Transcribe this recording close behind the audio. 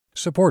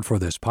Support for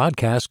this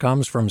podcast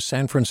comes from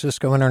San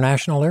Francisco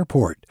International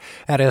Airport.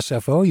 At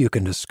SFO, you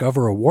can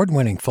discover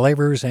award-winning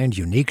flavors and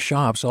unique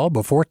shops all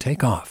before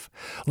takeoff.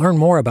 Learn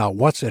more about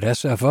what's at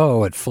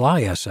SFO at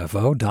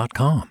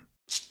flysfo.com.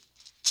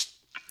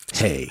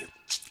 Hey,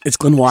 it's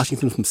Glenn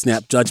Washington from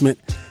Snap Judgment.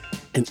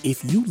 And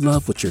if you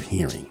love what you're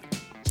hearing,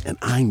 and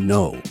I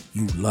know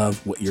you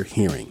love what you're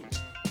hearing,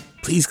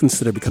 please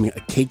consider becoming a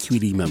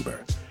KQED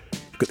member.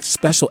 Get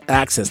special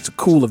access to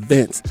cool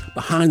events,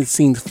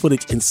 behind-the-scenes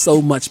footage, and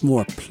so much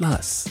more.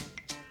 Plus,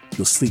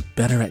 you'll sleep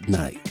better at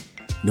night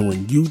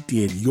knowing you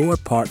did your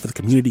part for the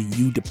community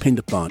you depend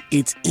upon.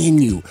 It's in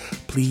you.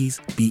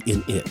 Please be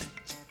in it.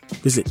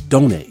 Visit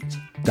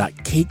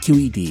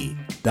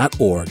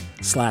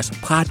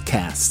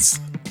donate.kqed.org/podcasts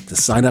to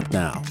sign up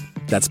now.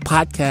 That's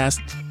podcast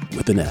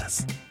with an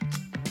S.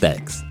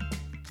 Thanks.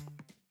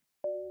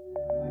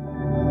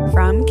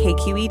 From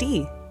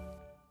KQED.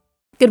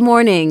 Good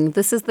morning.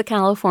 This is the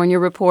California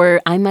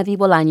Report. I'm Madi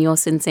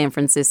Bolaños in San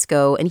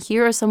Francisco, and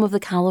here are some of the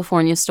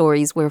California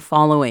stories we're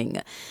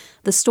following.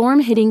 The storm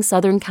hitting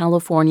Southern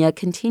California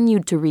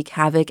continued to wreak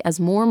havoc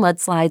as more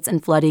mudslides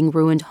and flooding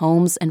ruined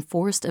homes and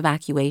forced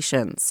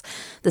evacuations.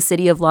 The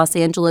city of Los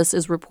Angeles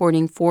is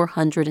reporting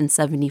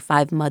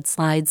 475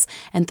 mudslides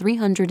and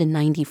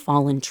 390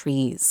 fallen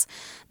trees.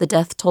 The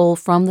death toll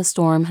from the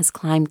storm has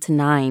climbed to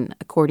 9,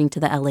 according to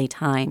the LA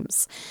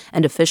Times,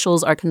 and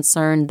officials are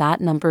concerned that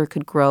number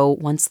could grow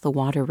once the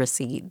water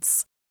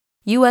recedes.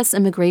 U.S.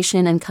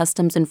 Immigration and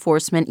Customs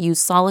Enforcement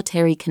used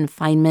solitary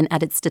confinement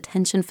at its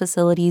detention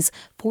facilities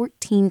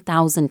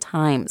 14,000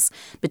 times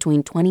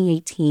between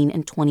 2018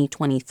 and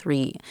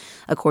 2023,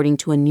 according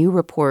to a new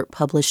report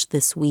published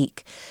this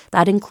week.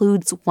 That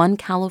includes one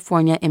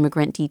California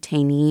immigrant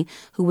detainee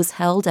who was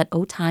held at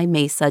Otay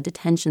Mesa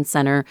Detention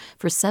Center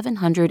for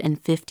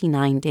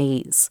 759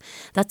 days.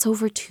 That's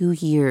over 2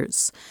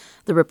 years.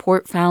 The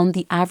report found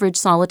the average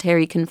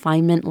solitary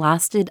confinement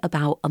lasted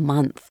about a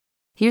month.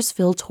 Here's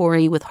Phil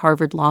Torrey with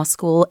Harvard Law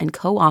School and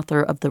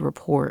co-author of the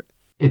report.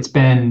 It's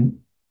been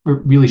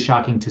really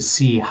shocking to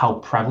see how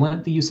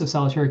prevalent the use of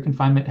solitary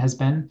confinement has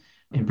been,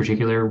 in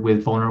particular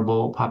with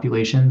vulnerable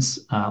populations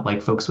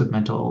like folks with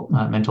mental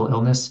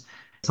illness.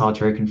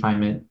 Solitary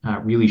confinement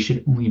really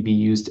should only be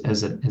used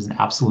as an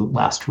absolute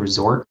last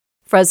resort.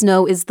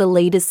 Fresno is the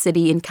latest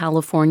city in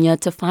California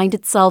to find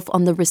itself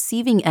on the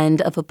receiving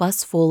end of a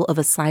bus full of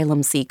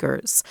asylum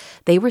seekers.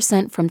 They were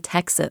sent from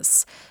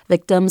Texas,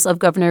 victims of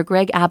Governor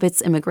Greg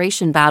Abbott's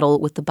immigration battle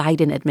with the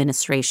Biden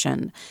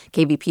administration.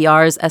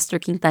 KVPR's Esther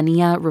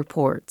Quintanilla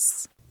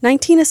reports.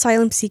 19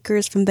 asylum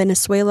seekers from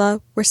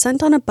Venezuela were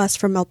sent on a bus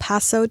from El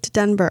Paso to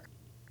Denver.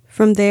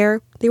 From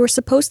there, they were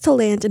supposed to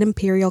land in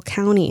Imperial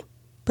County,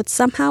 but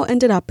somehow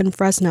ended up in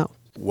Fresno.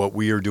 What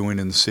we are doing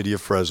in the city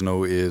of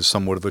Fresno is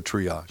somewhat of a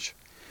triage.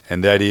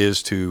 And that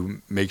is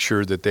to make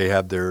sure that they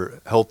have their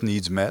health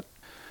needs met,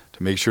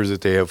 to make sure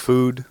that they have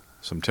food,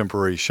 some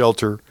temporary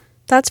shelter.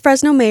 That's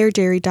Fresno Mayor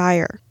Jerry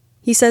Dyer.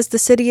 He says the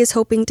city is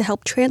hoping to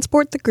help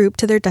transport the group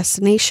to their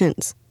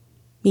destinations.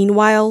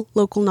 Meanwhile,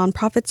 local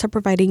nonprofits are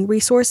providing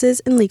resources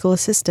and legal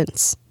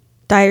assistance.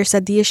 Dyer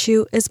said the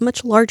issue is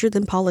much larger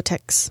than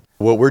politics.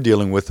 What we're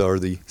dealing with are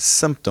the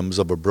symptoms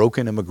of a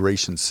broken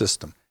immigration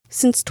system.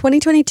 Since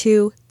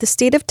 2022, the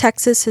state of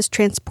Texas has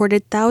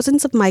transported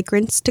thousands of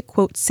migrants to,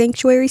 quote,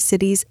 sanctuary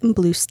cities in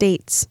blue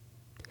states.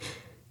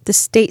 The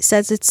state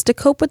says it's to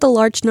cope with the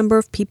large number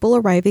of people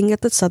arriving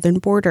at the southern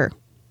border.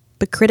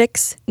 But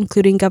critics,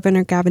 including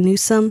Governor Gavin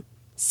Newsom,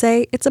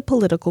 say it's a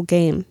political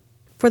game.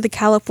 For the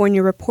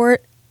California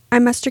Report,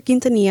 I'm Esther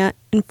Quintanilla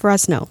in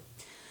Fresno.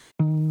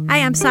 Hi,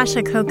 I'm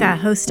Sasha Coca,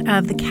 host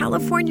of the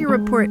California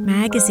Report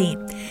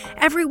magazine.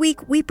 Every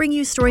week, we bring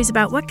you stories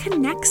about what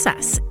connects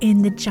us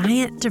in the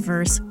giant,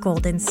 diverse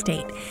Golden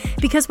State.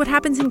 Because what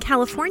happens in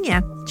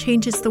California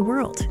changes the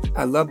world.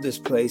 I love this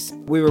place.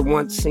 We were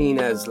once seen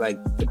as like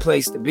the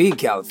place to be,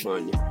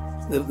 California.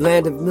 The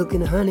land of milk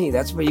and honey.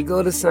 That's where you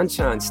go to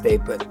Sunshine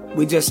State. But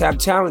we just have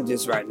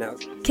challenges right now.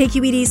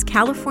 KQED's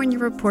California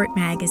Report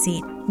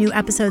magazine. New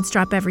episodes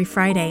drop every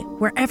Friday,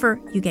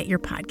 wherever you get your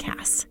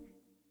podcasts.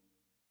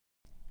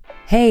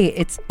 Hey,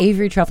 it's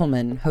Avery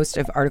Trufelman, host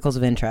of Articles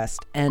of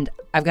Interest, and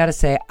I've got to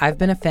say, I've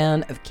been a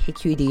fan of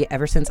KQED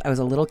ever since I was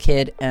a little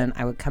kid, and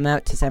I would come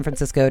out to San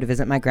Francisco to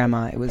visit my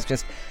grandma. It was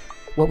just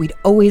what we'd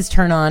always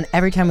turn on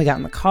every time we got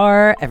in the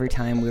car, every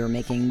time we were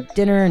making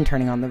dinner and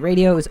turning on the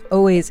radio. It was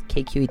always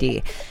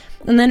KQED.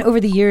 And then over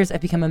the years, I've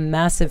become a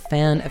massive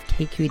fan of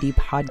KQED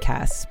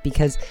podcasts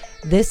because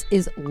this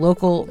is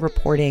local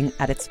reporting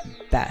at its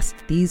best.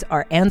 These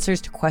are answers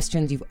to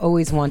questions you've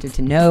always wanted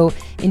to know,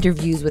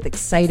 interviews with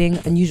exciting,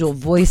 unusual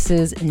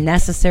voices,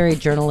 necessary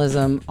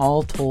journalism,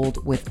 all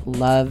told with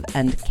love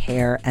and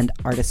care and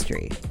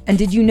artistry. And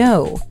did you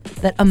know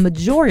that a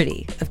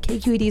majority of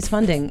KQED's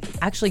funding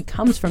actually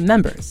comes from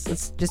members?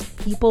 It's just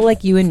people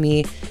like you and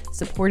me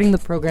supporting the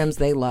programs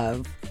they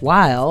love,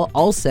 while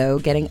also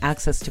getting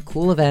access to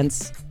cool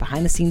events,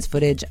 behind-the-scenes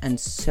footage, and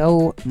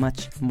so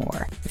much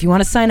more. If you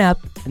want to sign up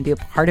and be a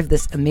part of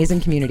this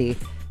amazing community,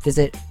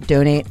 visit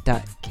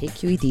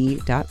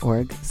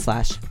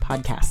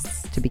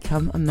donate.kqed.org/podcasts. to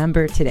become a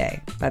member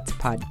today. That's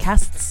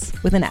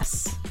podcasts with an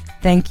S.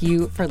 Thank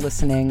you for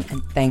listening,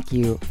 and thank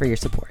you for your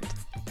support.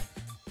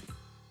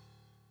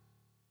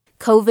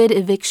 COVID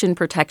eviction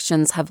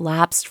protections have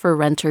lapsed for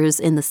renters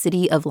in the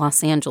city of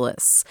Los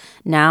Angeles.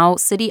 Now,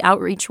 city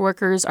outreach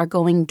workers are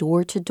going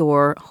door to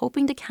door,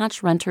 hoping to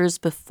catch renters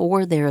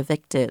before they're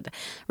evicted.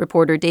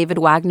 Reporter David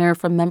Wagner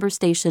from member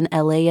station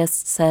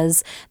LAist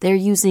says they're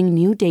using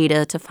new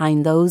data to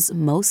find those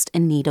most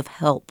in need of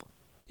help.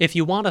 If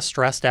you want a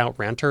stressed-out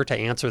renter to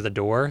answer the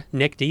door,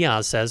 Nick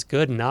Diaz says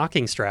good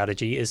knocking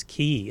strategy is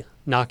key.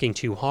 Knocking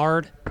too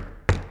hard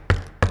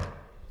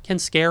can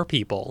scare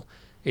people.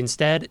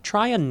 Instead,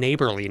 try a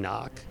neighborly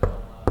knock.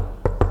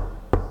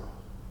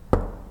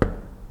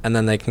 And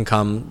then they can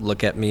come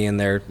look at me in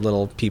their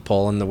little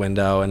peephole in the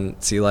window and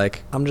see,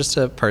 like, I'm just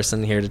a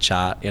person here to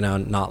chat,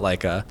 not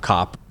like a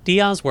cop.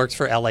 Diaz works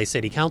for LA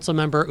City Council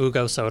member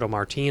Hugo Soto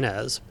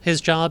Martinez.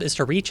 His job is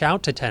to reach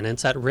out to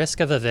tenants at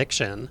risk of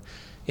eviction.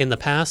 In the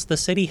past, the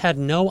city had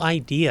no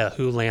idea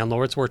who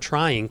landlords were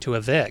trying to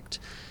evict.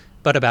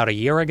 But about a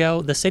year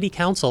ago, the City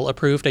Council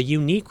approved a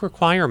unique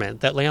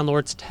requirement that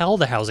landlords tell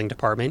the housing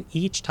department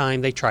each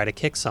time they try to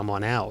kick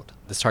someone out.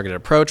 This targeted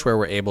approach where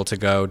we're able to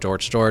go door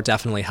to door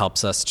definitely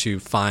helps us to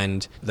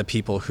find the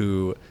people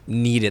who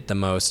need it the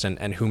most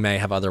and who may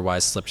have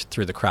otherwise slipped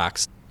through the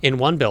cracks. In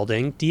one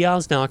building,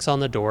 Diaz knocks on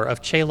the door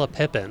of Chayla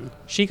Pippin.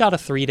 She got a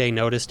 3-day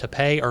notice to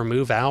pay or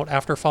move out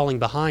after falling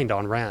behind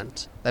on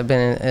rent. I've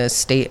been in a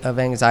state of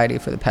anxiety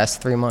for the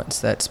past 3 months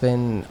that's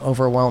been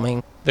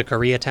overwhelming. The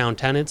Koreatown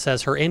tenant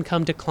says her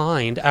income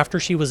declined after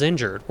she was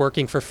injured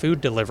working for food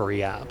delivery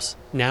apps.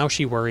 Now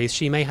she worries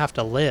she may have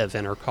to live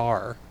in her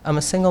car. I'm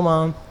a single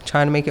mom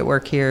trying to make it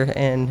work here,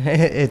 and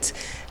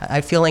I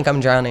feel like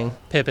I'm drowning.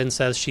 Pippin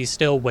says she's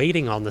still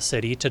waiting on the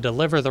city to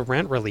deliver the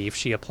rent relief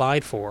she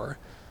applied for.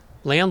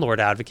 Landlord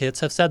advocates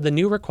have said the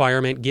new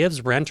requirement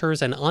gives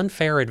renters an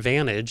unfair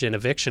advantage in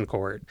eviction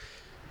court,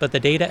 but the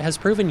data has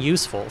proven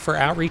useful for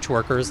outreach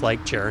workers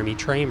like Jeremy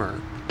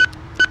Tramer.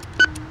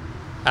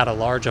 At a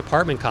large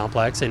apartment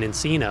complex in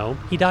Encino,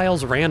 he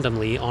dials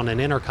randomly on an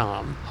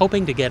intercom,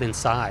 hoping to get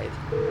inside.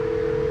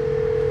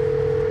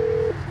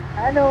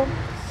 Hello.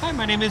 Hi,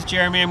 my name is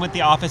Jeremy. I'm with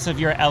the office of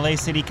your LA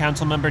City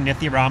Council member,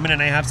 Nithi Raman,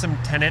 and I have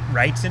some tenant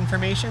rights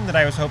information that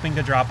I was hoping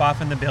to drop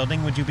off in the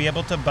building. Would you be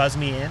able to buzz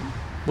me in?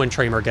 When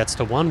Tramer gets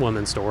to one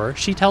woman's door,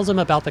 she tells him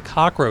about the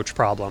cockroach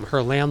problem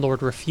her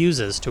landlord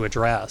refuses to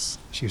address.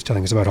 She was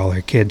telling us about all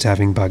her kids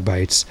having bug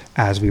bites.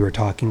 As we were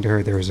talking to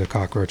her, there was a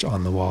cockroach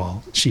on the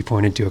wall. She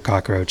pointed to a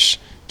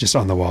cockroach just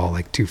on the wall,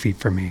 like 2 feet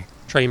from me.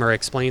 Tramer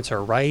explains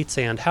her rights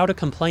and how to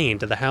complain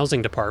to the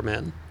housing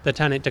department. The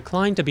tenant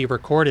declined to be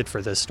recorded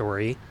for this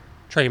story.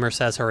 Tramer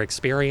says her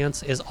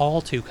experience is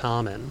all too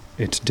common.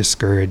 It's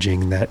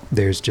discouraging that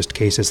there's just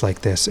cases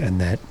like this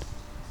and that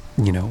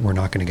we're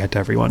not going to get to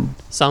everyone.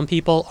 Some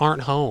people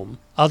aren't home.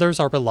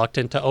 Others are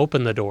reluctant to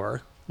open the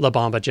door.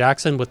 LaBamba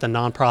Jackson with the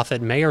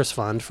nonprofit Mayor's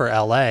Fund for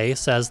LA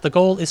says the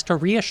goal is to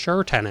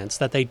reassure tenants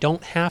that they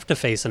don't have to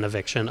face an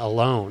eviction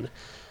alone.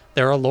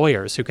 There are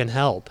lawyers who can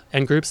help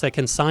and groups that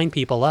can sign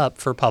people up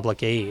for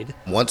public aid.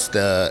 Once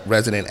the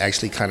resident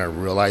actually kind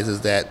of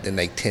realizes that, then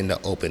they tend to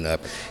open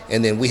up.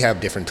 And then we have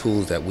different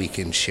tools that we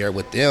can share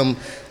with them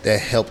that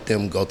help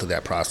them go through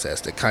that process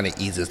that kind of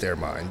eases their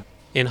mind.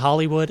 In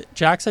Hollywood,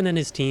 Jackson and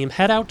his team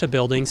head out to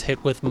buildings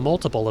hit with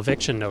multiple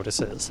eviction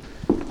notices.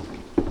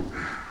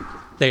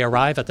 They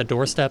arrive at the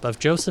doorstep of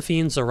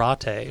Josephine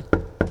Zarate.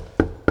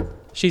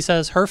 She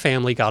says her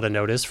family got a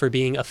notice for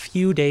being a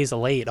few days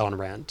late on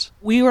rent.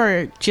 We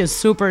were just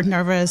super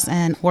nervous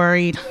and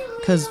worried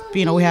because,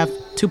 we have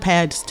 2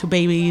 pets, 2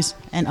 babies,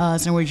 and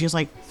us, and we're just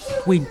like,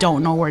 we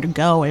don't know where to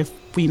go if,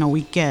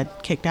 we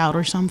get kicked out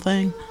or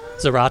something.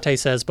 Zarate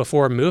says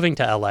before moving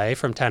to LA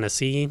from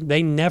Tennessee,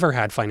 they never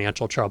had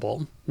financial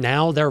trouble.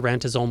 Now their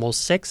rent is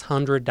almost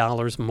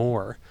 $600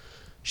 more.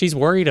 She's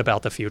worried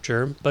about the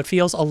future, but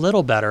feels a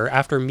little better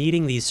after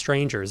meeting these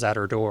strangers at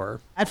her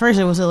door. At first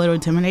it was a little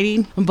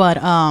intimidating, but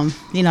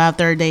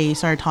after they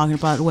started talking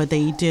about what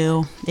they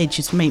do, it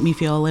just made me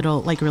feel a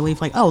little relief,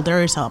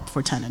 there is help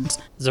for tenants.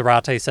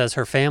 Zarate says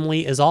her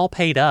family is all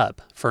paid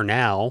up for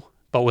now,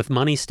 but with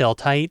money still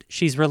tight,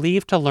 she's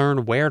relieved to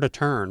learn where to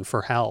turn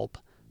for help.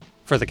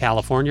 For the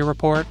California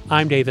Report,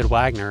 I'm David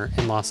Wagner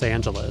in Los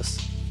Angeles.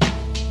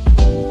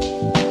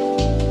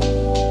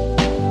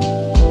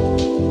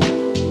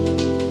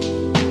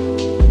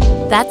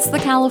 That's the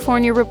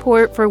California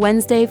Report for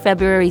Wednesday,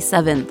 February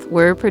 7th.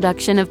 We're a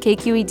production of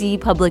KQED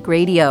Public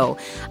Radio.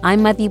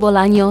 I'm Mati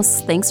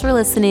Bolaños. Thanks for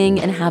listening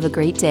and have a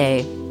great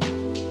day.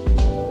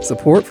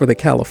 Support for the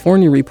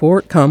California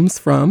Report comes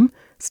from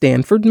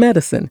Stanford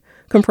Medicine,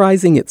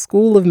 comprising its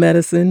School of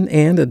Medicine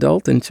and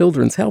adult and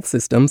children's health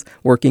systems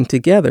working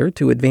together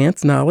to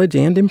advance knowledge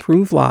and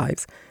improve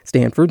lives.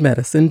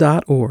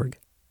 StanfordMedicine.org.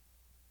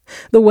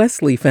 The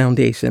Wesley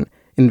Foundation,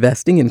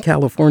 investing in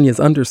California's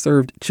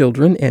underserved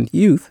children and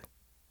youth.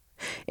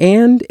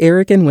 And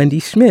Eric and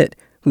Wendy Schmidt,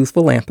 whose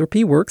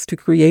philanthropy works to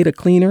create a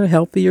cleaner,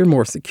 healthier,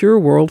 more secure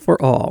world for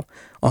all.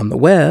 On the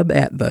web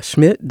at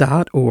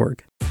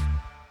theschmidt.org.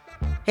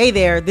 Hey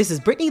there, this is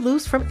Brittany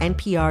Luce from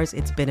NPR's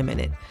It's Been a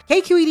Minute.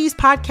 KQED's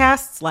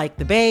podcasts like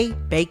The Bay,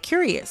 Bay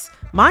Curious,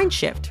 Mind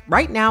Shift,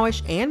 Right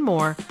Nowish, and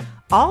more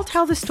all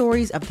tell the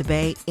stories of the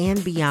Bay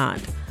and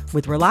beyond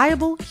with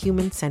reliable,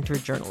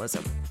 human-centered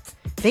journalism.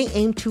 They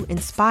aim to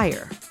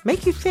inspire,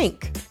 make you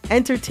think,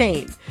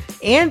 entertain,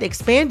 and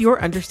expand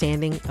your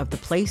understanding of the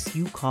place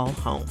you call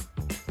home.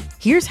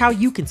 Here's how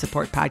you can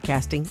support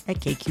podcasting at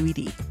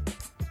KQED.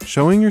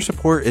 Showing your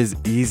support is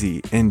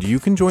easy, and you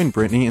can join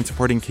Brittany in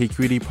supporting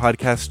KQED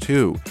Podcast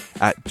too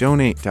at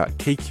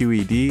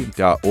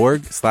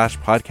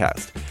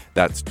donate.kqed.org/podcast.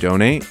 That's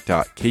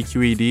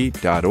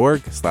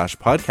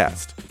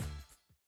donate.kqed.org/podcast.